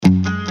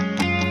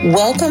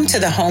Welcome to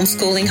the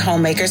Homeschooling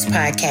Homemakers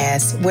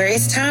Podcast, where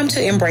it's time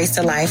to embrace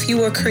the life you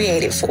were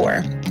created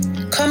for.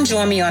 Come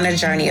join me on a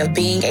journey of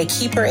being a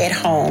keeper at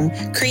home,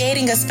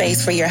 creating a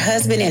space for your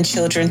husband and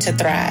children to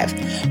thrive,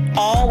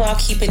 all while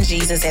keeping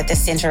Jesus at the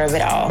center of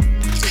it all.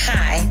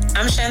 Hi,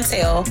 I'm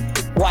Chantel,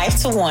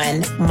 wife to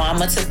one,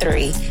 mama to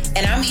three,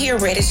 and I'm here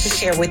ready to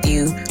share with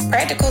you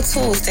practical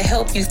tools to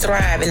help you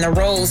thrive in the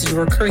roles you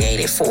were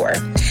created for.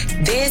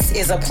 This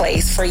is a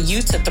place for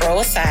you to throw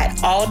aside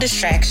all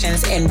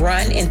distractions and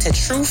run into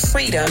true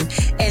freedom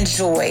and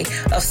joy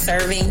of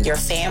serving your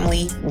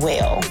family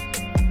well.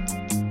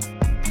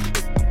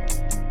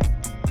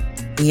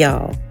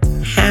 Y'all,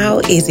 how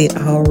is it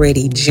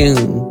already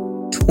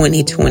June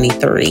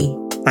 2023?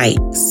 Like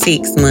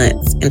 6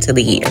 months into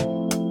the year.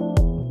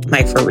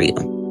 Like for real.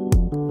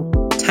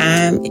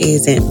 Time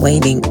isn't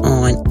waiting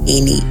on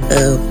any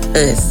of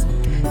us.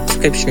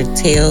 Scripture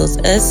tells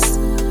us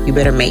you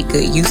better make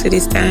good use of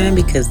this time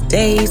because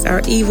days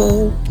are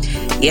evil.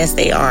 Yes,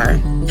 they are.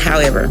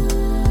 However,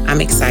 I'm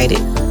excited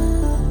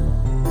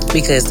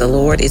because the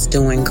Lord is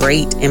doing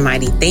great and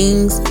mighty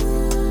things.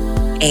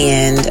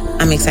 And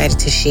I'm excited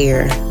to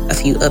share a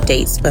few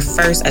updates. But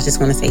first, I just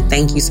want to say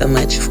thank you so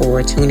much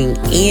for tuning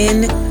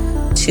in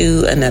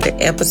to another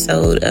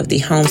episode of the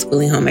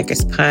Homeschooling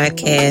Homemakers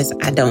Podcast.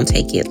 I don't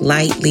take it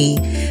lightly.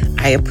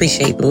 I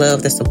appreciate the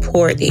love, the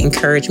support, the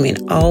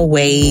encouragement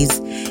always.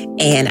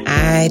 And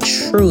I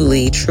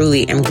truly,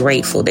 truly am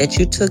grateful that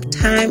you took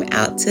time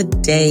out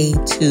today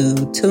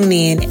to tune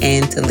in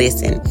and to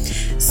listen.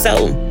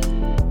 So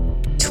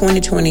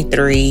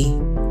 2023,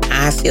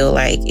 I feel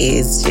like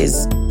is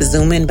just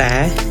zooming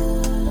by.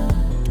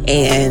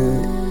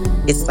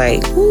 And it's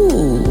like,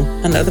 ooh,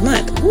 another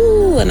month.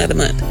 Ooh, another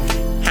month.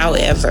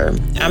 However,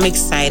 I'm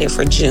excited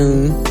for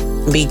June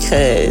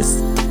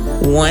because,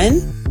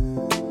 one,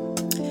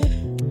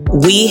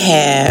 we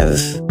have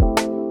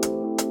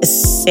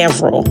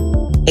several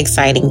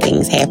exciting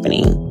things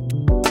happening,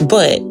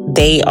 but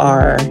they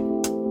are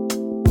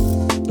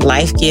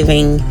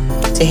life-giving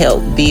to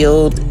help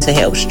build, to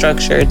help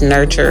structure,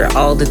 nurture,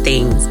 all the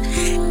things.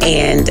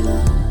 And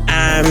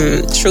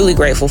I'm truly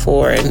grateful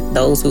for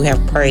those who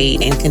have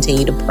prayed and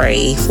continue to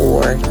pray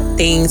for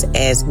things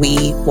as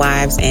we,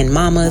 wives and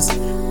mamas,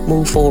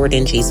 move forward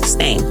in Jesus'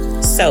 name.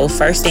 So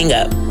first thing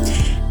up,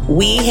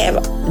 we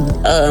have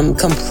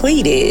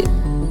completed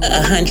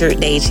a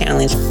 100-day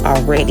challenge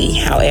already.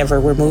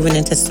 However, we're moving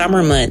into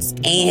summer months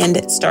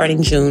and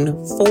starting June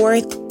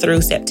 4th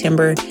through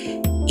September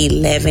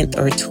 11th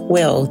or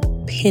 12th,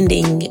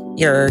 pending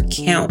your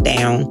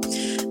countdown,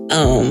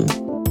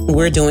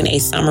 we're doing a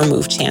summer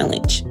move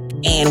challenge.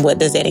 And what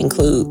does that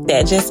include?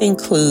 That just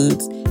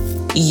includes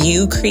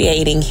you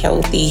creating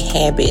healthy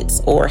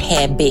habits or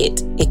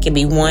habit. It could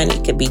be 1,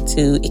 it could be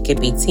 2, it could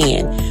be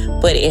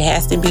 10, but it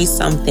has to be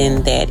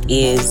something that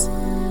is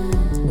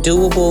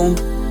doable,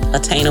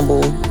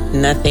 attainable,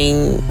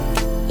 nothing,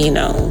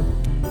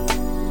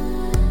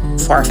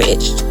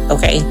 far-fetched.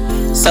 Okay.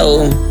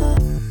 So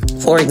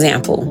for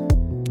example,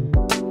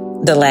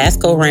 the last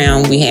go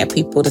round, we had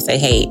people to say,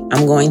 hey,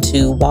 I'm going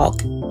to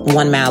walk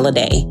 1 mile a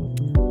day,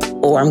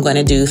 or I'm going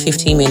to do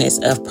 15 minutes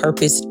of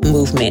purposed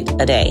movement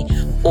a day,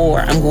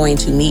 or I'm going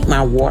to meet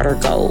my water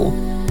goal.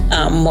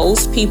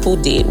 Most people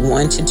did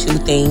 1 to 2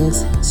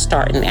 things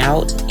starting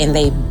out, and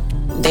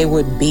they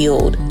would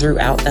build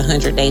throughout the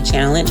 100-day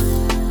challenge.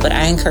 But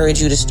I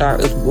encourage you to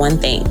start with one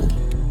thing.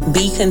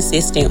 Be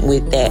consistent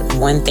with that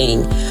one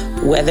thing,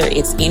 whether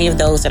it's any of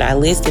those that I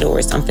listed or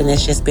it's something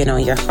that's just been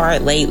on your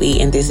heart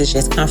lately, and this is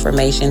just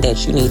confirmation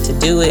that you need to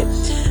do it.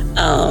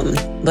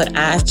 But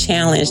I've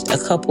challenged a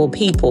couple of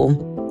people,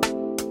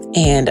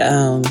 and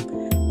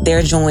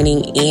they're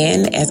joining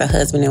in as a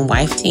husband and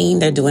wife team.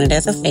 They're doing it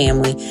as a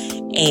family.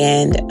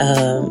 And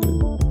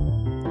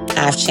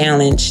I've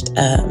challenged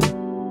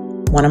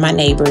one of my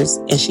neighbors,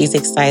 and she's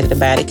excited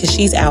about it because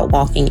she's out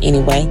walking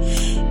anyway.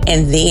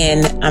 And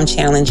then I'm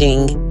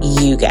challenging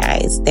you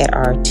guys that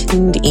are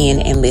tuned in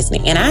and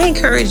listening. And I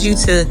encourage you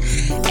to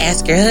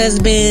ask your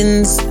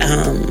husbands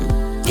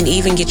and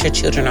even get your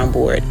children on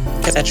board,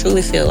 because I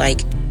truly feel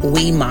like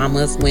we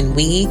mamas, when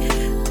we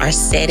are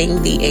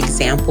setting the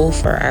example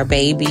for our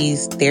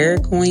babies, they're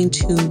going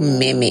to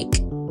mimic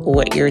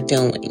what you're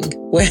doing,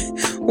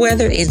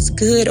 whether it's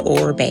good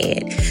or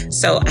bad.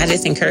 So I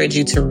just encourage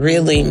you to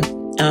really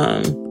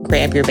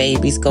grab your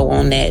babies, go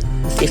on that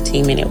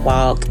 15-minute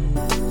walk,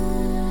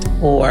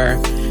 or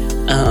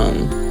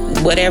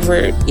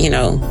whatever,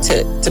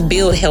 to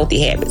build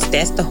healthy habits.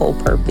 That's the whole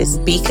purpose.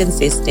 Be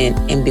consistent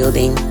in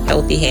building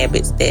healthy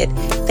habits that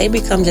they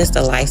become just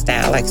a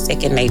lifestyle, like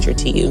second nature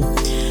to you.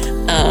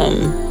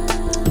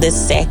 The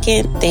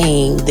second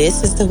thing,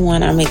 this is the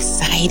one I'm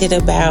excited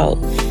about.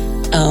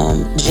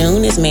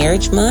 June is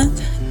marriage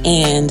month,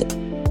 and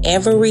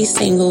every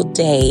single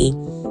day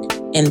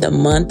in the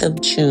month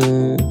of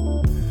June,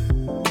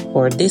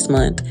 or this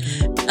month,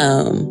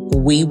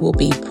 we will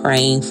be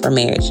praying for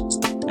marriage.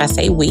 I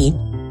say we.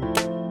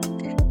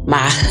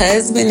 My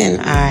husband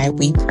and I,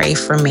 we pray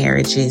for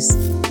marriages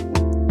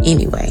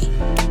anyway.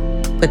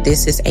 But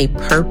this is a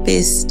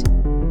purposed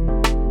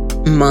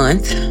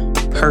month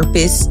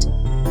purposed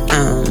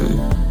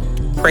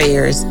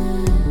prayers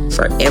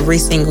for every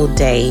single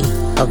day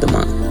of the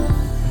month.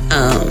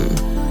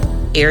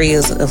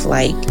 Areas of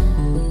like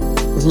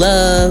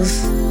love,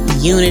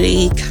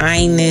 unity,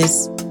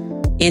 kindness,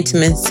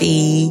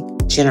 intimacy,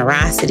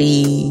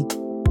 generosity,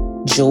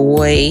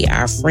 joy,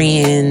 our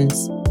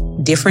friends,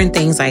 different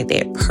things like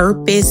that.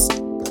 Purposed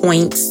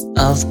points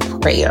of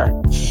prayer.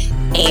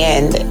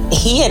 And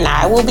he and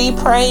I will be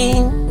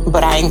praying,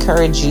 but I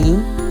encourage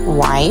you,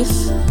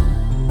 wife,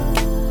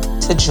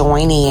 to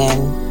join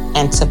in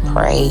and to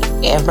pray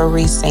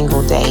every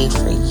single day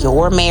for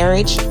your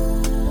marriage.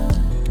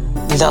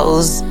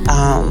 Those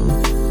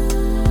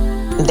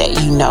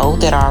that you know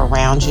that are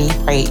around you,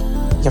 pray,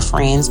 your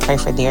friends, pray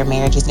for their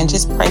marriages, and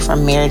just pray for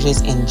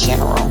marriages in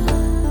general.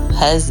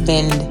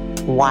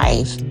 Husband,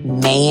 wife,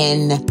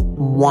 man,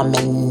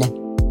 woman,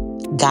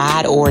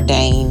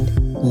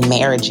 God-ordained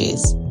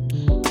marriages.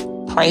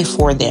 Pray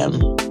for them,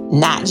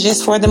 not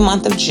just for the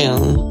month of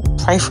June.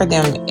 Pray for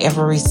them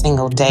every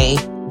single day,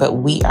 but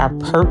we are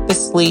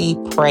purposely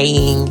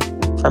praying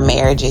for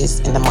marriages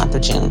in the month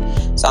of June.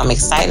 So I'm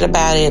excited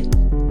about it.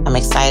 I'm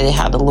excited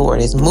how the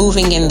Lord is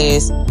moving in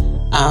this,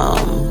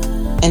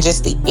 and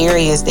just the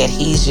areas that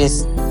he's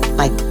just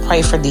like,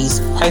 pray for these,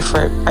 pray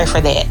for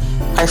that,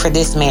 pray for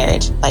this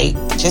marriage, like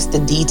just the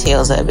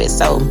details of it.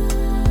 So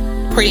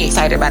pretty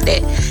excited about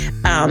that.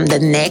 The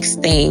next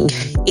thing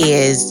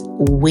is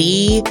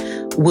we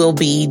will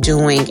be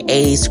doing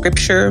a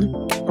scripture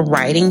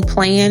writing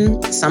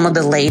plan. Some of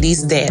the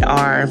ladies that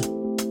are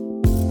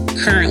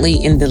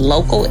currently in the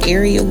local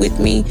area with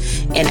me,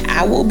 and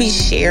I will be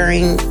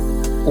sharing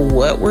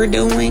what we're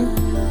doing.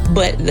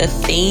 But the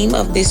theme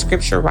of this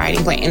scripture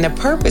writing plan and the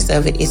purpose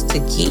of it is to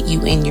get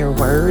you in your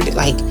word,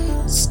 like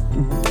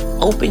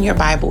open your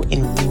Bible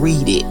and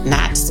read it,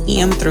 not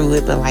skim through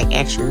it, but like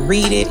actually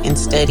read it and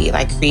study it,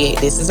 like create.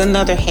 This is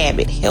another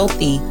habit,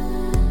 healthy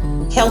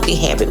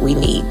habit we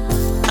need.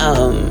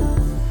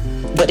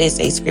 But it's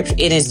a scripture.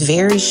 It is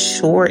very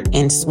short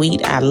and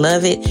sweet. I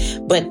love it.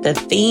 But the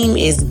theme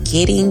is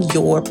getting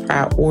your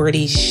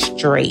priorities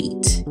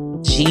straight.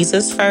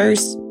 Jesus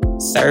first,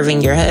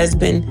 serving your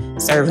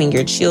husband, serving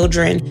your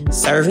children,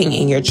 serving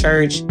in your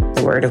church,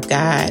 the word of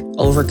God,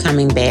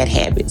 overcoming bad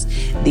habits.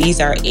 These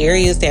are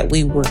areas that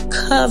we will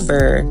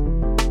cover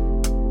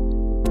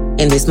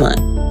in this month.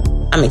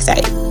 I'm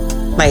excited.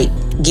 Like,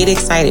 get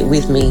excited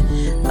with me.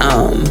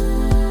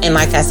 And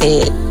like I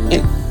said,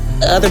 in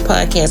other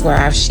podcasts where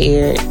I've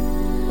shared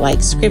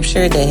like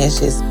scripture that has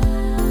just,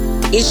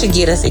 it should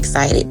get us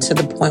excited to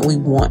the point we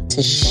want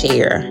to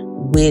share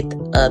with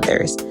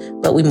others,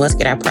 but we must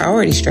get our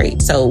priorities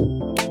straight. So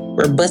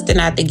we're busting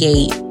out the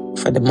gate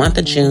for the month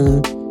of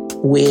June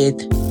with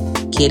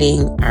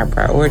getting our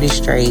priorities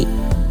straight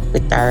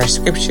with our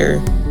scripture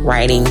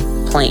writing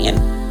plan.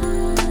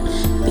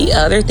 The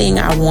other thing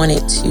I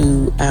wanted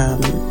to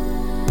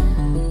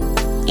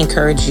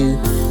encourage you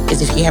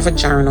is, if you have a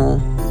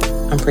journal,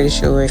 I'm pretty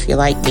sure if you're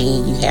like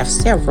me, you have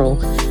several,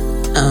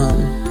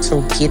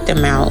 to get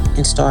them out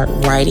and start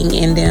writing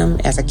in them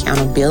as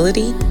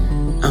accountability.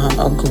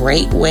 A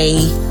great way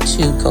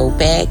to go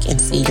back and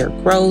see your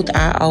growth.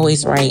 I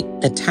always write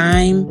the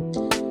time,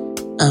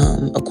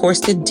 of course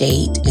the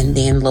date, and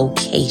then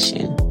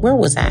location. Where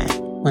was I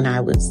when I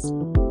was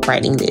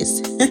writing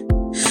this?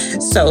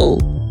 So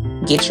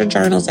get your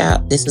journals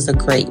out. This is a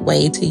great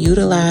way to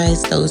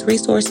utilize those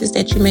resources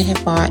that you may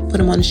have bought, put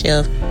them on the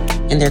shelf,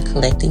 and they're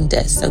collecting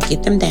dust. So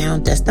get them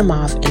down, dust them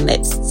off, and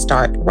let's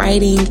start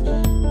writing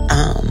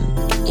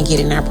and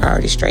getting our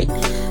priorities straight.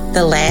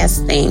 The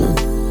last thing,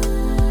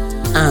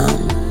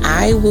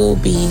 I will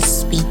be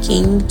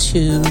speaking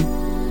to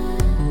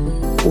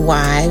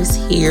wives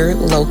here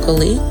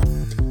locally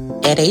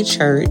at a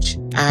church.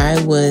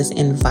 I was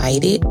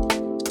invited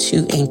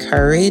to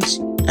encourage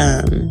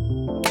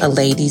a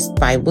ladies'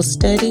 Bible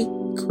study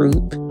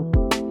group,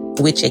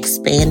 which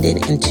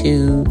expanded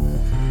into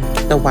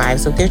the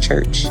wives of their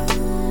church.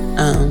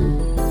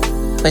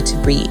 But to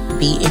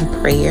be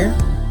in prayer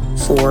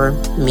for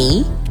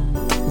me,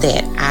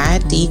 that I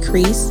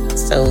decrease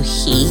so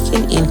he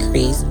can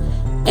increase,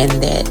 and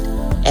that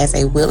as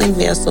a willing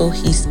vessel,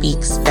 he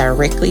speaks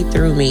directly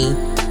through me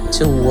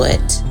to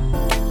what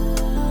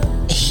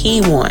he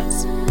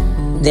wants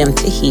them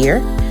to hear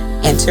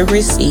and to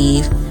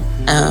receive.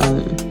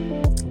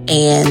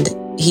 And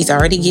he's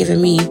already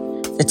given me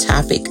the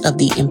topic of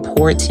the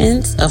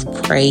importance of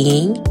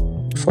praying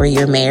for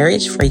your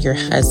marriage, for your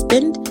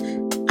husband.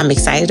 I'm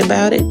excited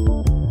about it.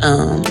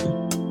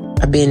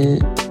 I've been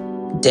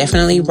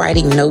definitely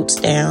writing notes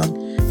down,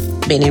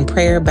 been in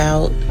prayer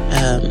about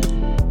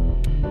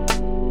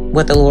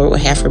what the Lord will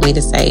have for me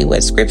to say,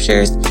 what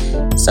scriptures.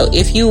 So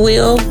if you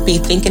will be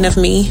thinking of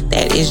me,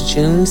 that is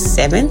June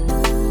 7th.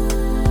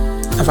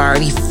 I've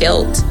already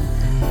felt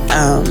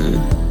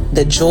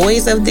the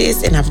joys of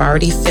this, and I've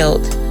already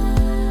felt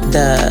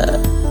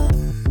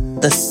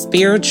the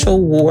spiritual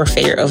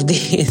warfare of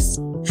this.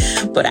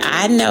 But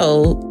I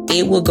know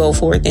it will go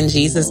forth in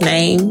Jesus'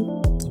 name,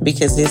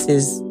 because this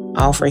is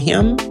all for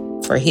him,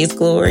 for his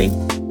glory,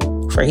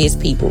 for his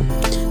people.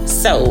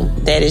 So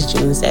that is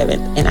June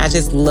 7th. And I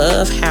just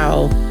love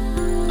how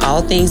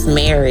all things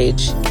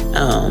marriage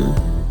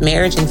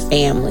and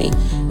family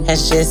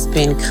has just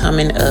been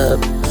coming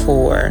up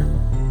for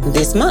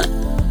this month,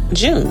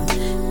 June.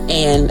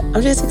 And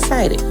I'm just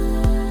excited.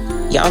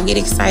 Y'all get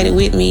excited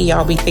with me.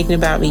 Y'all be thinking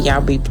about me.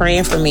 Y'all be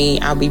praying for me.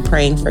 I'll be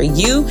praying for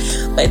you.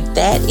 But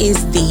that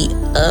is the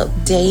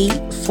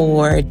update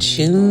for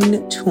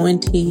June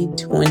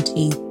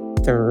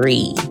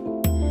 2023.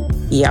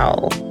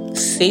 Y'all,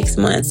 6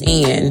 months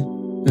in,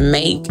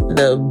 make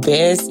the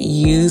best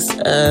use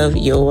of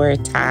your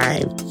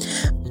time.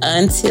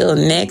 Until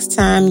next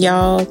time,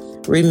 y'all,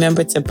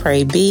 remember to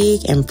pray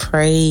big and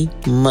pray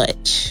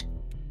much.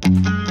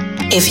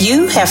 If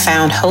you have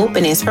found hope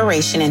and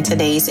inspiration in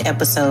today's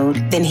episode,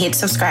 then hit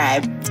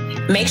subscribe.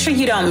 Make sure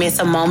you don't miss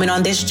a moment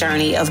on this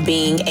journey of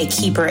being a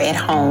keeper at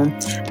home.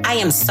 I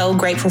am so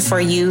grateful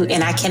for you,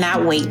 and I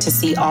cannot wait to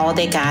see all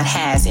that God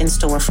has in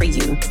store for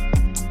you.